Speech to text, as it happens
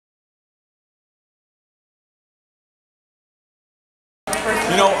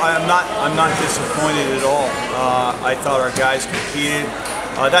I'm not disappointed at all. I thought our guys competed.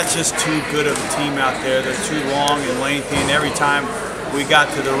 That's just too good of a team out there. They're too long and lengthy, and every time we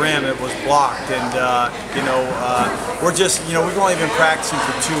got to the rim, it was blocked. And we've only been practicing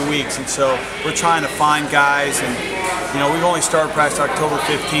for 2 weeks, and so we're trying to find guys. And we've only started practice October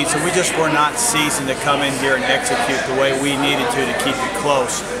 15th, so we just were not seasoned to come in here and execute the way we needed to keep it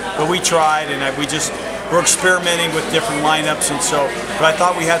close. But we tried, and we're experimenting with different lineups, and but I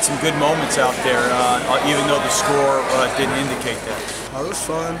thought we had some good moments out there, even though the score didn't indicate that. It was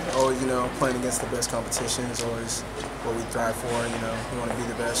fun. Always, playing against the best competition is always what we thrive for. We want to be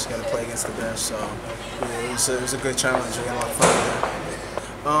the best. You got to play against the best. So it was a good challenge. We had a lot of fun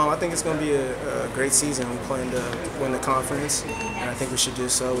there. I think it's going to be a great season. We plan to win the conference, and I think we should do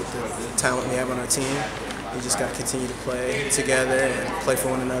so with the talent we have on our team. We just got to continue to play together and play for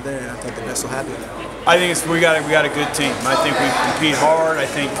one another, and I think the best will happen. I think we got a good team. I think we compete hard. I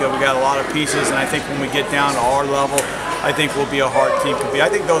think we got a lot of pieces, and I think when we get down to our level, I think we'll be a hard team to beat. I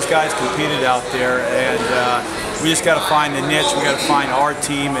think those guys competed out there, and we just got to find the niche. We got to find our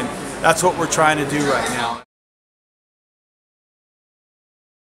team, and that's what we're trying to do right now.